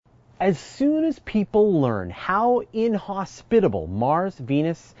As soon as people learn how inhospitable Mars,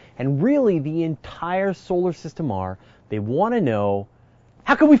 Venus, and really the entire solar system are, they want to know,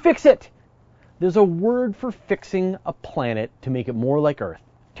 how can we fix it? There's a word for fixing a planet to make it more like Earth: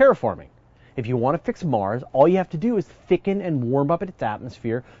 terraforming. If you want to fix Mars, all you have to do is thicken and warm up its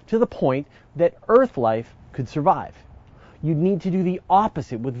atmosphere to the point that Earth life could survive. You'd need to do the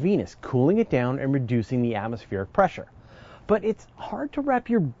opposite with Venus, cooling it down and reducing the atmospheric pressure. But it's hard to wrap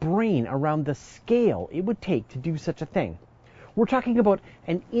your brain around the scale it would take to do such a thing. We're talking about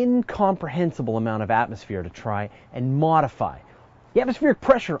an incomprehensible amount of atmosphere to try and modify. The atmospheric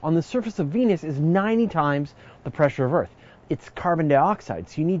pressure on the surface of Venus is 90 times the pressure of Earth. It's carbon dioxide,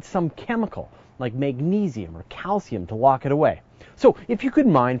 so you need some chemical like magnesium or calcium to lock it away. So if you could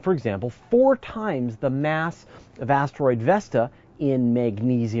mine, for example, 4 times the mass of asteroid Vesta in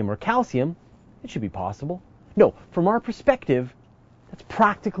magnesium or calcium, it should be possible. No, from our perspective, that's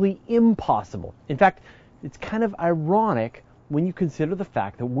practically impossible. In fact, it's kind of ironic when you consider the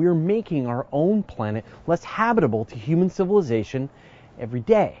fact that we're making our own planet less habitable to human civilization every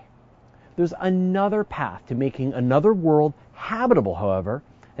day. There's another path to making another world habitable, however,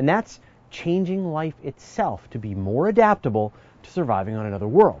 and that's changing life itself to be more adaptable to surviving on another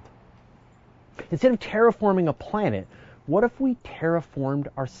world. Instead of terraforming a planet, what if we terraformed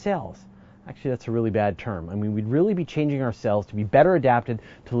ourselves? Actually, that's a really bad term. I mean, we'd really be changing ourselves to be better adapted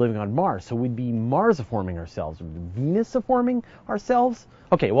to living on Mars. So we'd be Marsiforming ourselves, Venusiforming ourselves.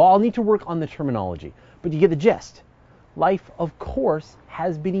 Okay, well, I'll need to work on the terminology, but you get the gist. Life, of course,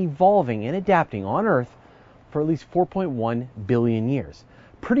 has been evolving and adapting on Earth for at least 4.1 billion years.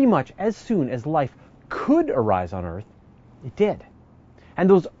 Pretty much as soon as life could arise on Earth, it did. And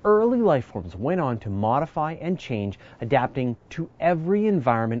those early life forms went on to modify and change, adapting to every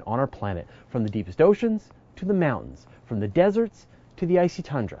environment on our planet, from the deepest oceans to the mountains, from the deserts to the icy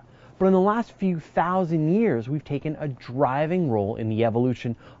tundra. But in the last few thousand years, we've taken a driving role in the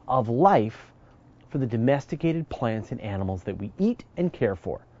evolution of life for the domesticated plants and animals that we eat and care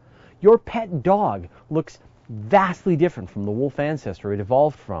for. Your pet dog looks vastly different from the wolf ancestor it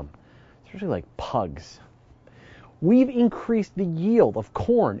evolved from, especially like pugs. We've increased the yield of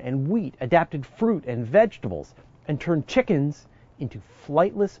corn and wheat, adapted fruit and vegetables, and turned chickens into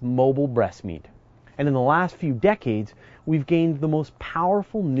flightless mobile breast meat. And in the last few decades, we've gained the most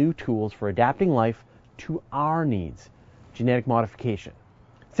powerful new tools for adapting life to our needs: genetic modification.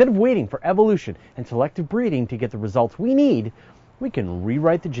 Instead of waiting for evolution and selective breeding to get the results we need, we can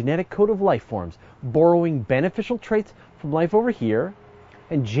rewrite the genetic code of life forms, borrowing beneficial traits from life over here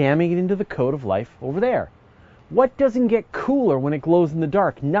and jamming it into the code of life over there. What doesn't get cooler when it glows in the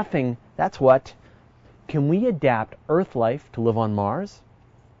dark? Nothing, that's what. Can we adapt Earth life to live on Mars?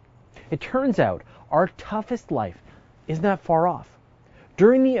 It turns out our toughest life isn't that far off.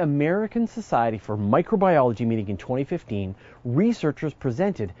 During the American Society for Microbiology meeting in 2015, researchers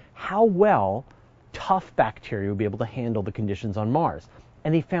presented how well tough bacteria would be able to handle the conditions on Mars.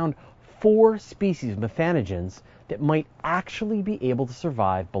 And they found 4 species of methanogens that might actually be able to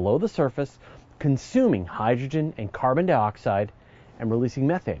survive below the surface, consuming hydrogen and carbon dioxide and releasing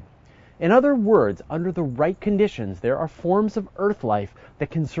methane. In other words, under the right conditions, there are forms of Earth life that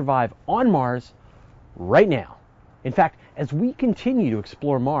can survive on Mars right now. In fact, as we continue to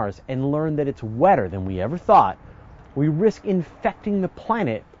explore Mars and learn that it's wetter than we ever thought, we risk infecting the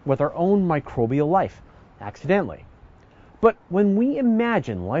planet with our own microbial life accidentally. But when we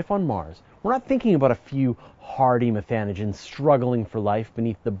imagine life on Mars, we're not thinking about a few hardy methanogens struggling for life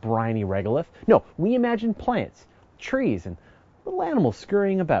beneath the briny regolith. No, we imagine plants, trees, and little animals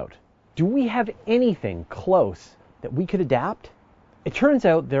scurrying about. Do we have anything close that we could adapt? It turns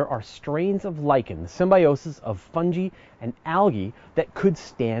out there are strains of lichen, the symbiosis of fungi and algae, that could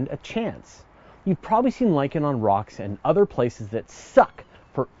stand a chance. You've probably seen lichen on rocks and other places that suck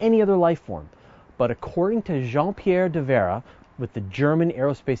for any other life form. But according to Jean-Pierre de Vera with the German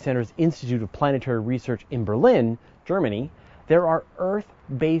Aerospace Center's Institute of Planetary Research in Berlin, Germany, there are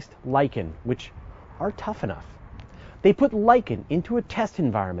Earth-based lichen which are tough enough. They put lichen into a test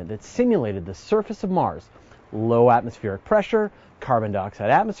environment that simulated the surface of Mars: low atmospheric pressure, carbon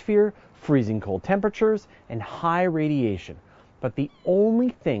dioxide atmosphere, freezing cold temperatures, and high radiation. But the only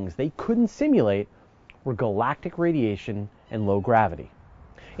things they couldn't simulate were galactic radiation and low gravity.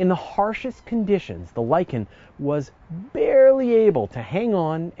 In the harshest conditions, the lichen was barely able to hang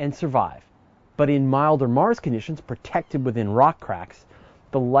on and survive. But in milder Mars conditions, protected within rock cracks,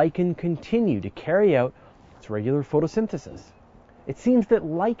 the lichen continued to carry out its regular photosynthesis. It seems that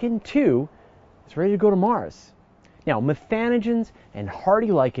lichen, too, is ready to go to Mars. Now, methanogens and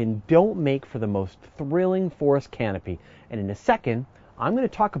hardy lichen don't make for the most thrilling forest canopy, and in a second, I'm going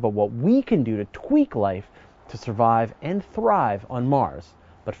to talk about what we can do to tweak life to survive and thrive on Mars.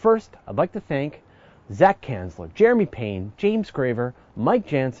 But first, I'd like to thank Zach Kanzler, Jeremy Payne, James Graver, Mike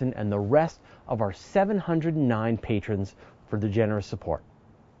Jansen, and the rest of our 709 patrons for their generous support.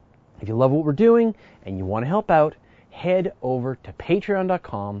 If you love what we're doing and you want to help out, head over to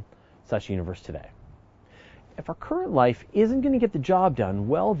patreon.com/universetoday. If our current life isn't going to get the job done,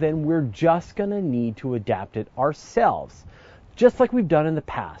 well, then we're just going to need to adapt it ourselves, just like we've done in the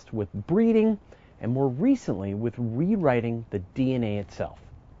past with breeding and more recently with rewriting the DNA itself.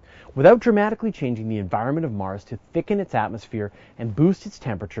 Without dramatically changing the environment of Mars to thicken its atmosphere and boost its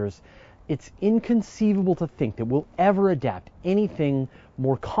temperatures, it's inconceivable to think that we'll ever adapt anything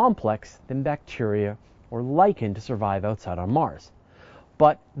more complex than bacteria or lichen to survive outside on Mars.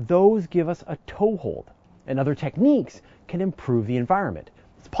 But those give us a toehold, and other techniques can improve the environment.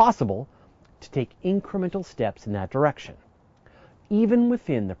 It's possible to take incremental steps in that direction. Even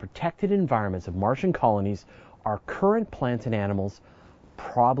within the protected environments of Martian colonies, our current plants and animals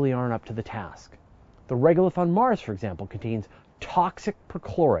probably aren't up to the task. The regolith on Mars, for example, contains toxic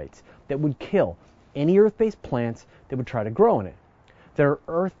perchlorates that would kill any Earth-based plants that would try to grow in it. There are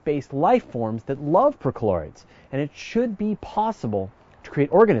Earth-based life forms that love perchlorates, and it should be possible to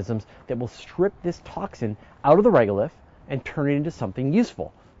create organisms that will strip this toxin out of the regolith and turn it into something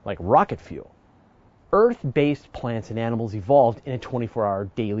useful, like rocket fuel. Earth-based plants and animals evolved in a 24-hour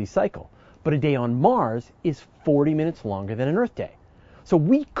daily cycle, but a day on Mars is 40 minutes longer than an Earth day. So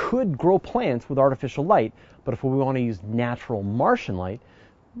we could grow plants with artificial light, but if we want to use natural Martian light,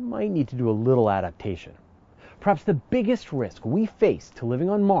 we might need to do a little adaptation. Perhaps the biggest risk we face to living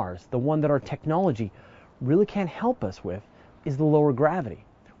on Mars, the one that our technology really can't help us with, is the lower gravity.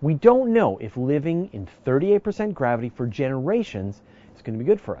 We don't know if living in 38% gravity for generations is going to be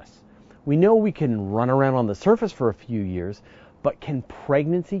good for us. We know we can run around on the surface for a few years, but can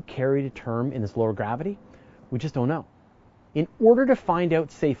pregnancy carry to term in this lower gravity? We just don't know. In order to find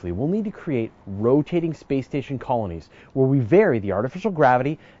out safely, we'll need to create rotating space station colonies where we vary the artificial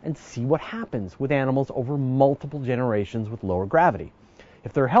gravity and see what happens with animals over multiple generations with lower gravity.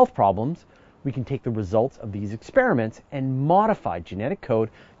 If there are health problems, we can take the results of these experiments and modify genetic code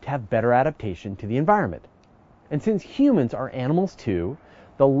to have better adaptation to the environment. And since humans are animals too,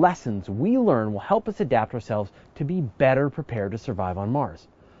 the lessons we learn will help us adapt ourselves to be better prepared to survive on Mars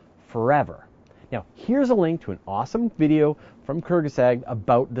forever. Now, here's a link to an awesome video from Kyrgyzstan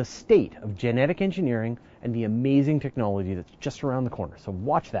about the state of genetic engineering and the amazing technology that's just around the corner. So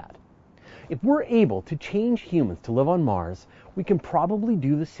watch that. If we're able to change humans to live on Mars, we can probably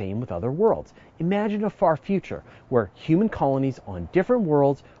do the same with other worlds. Imagine a far future where human colonies on different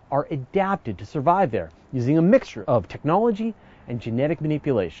worlds are adapted to survive there using a mixture of technology and genetic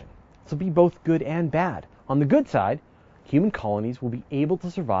manipulation. This will be both good and bad. On the good side, human colonies will be able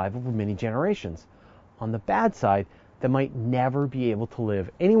to survive over many generations. On the bad side, they might never be able to live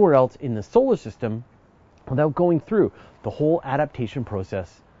anywhere else in the solar system without going through the whole adaptation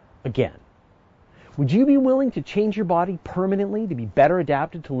process again. Would you be willing to change your body permanently to be better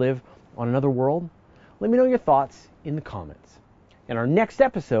adapted to live on another world? Let me know your thoughts in the comments. In our next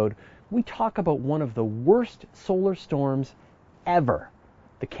episode, we talk about one of the worst solar storms ever,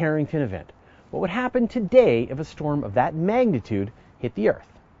 the Carrington event. What would happen today if a storm of that magnitude hit the Earth?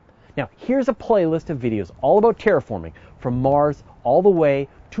 Now, here's a playlist of videos all about terraforming, from Mars all the way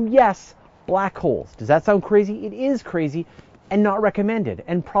to, yes, black holes. Does that sound crazy? It is crazy and not recommended,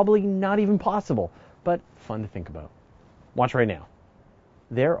 and probably not even possible, but fun to think about. Watch right now.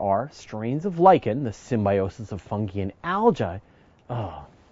 There are strains of lichen, the symbiosis of fungi and algae. Oh,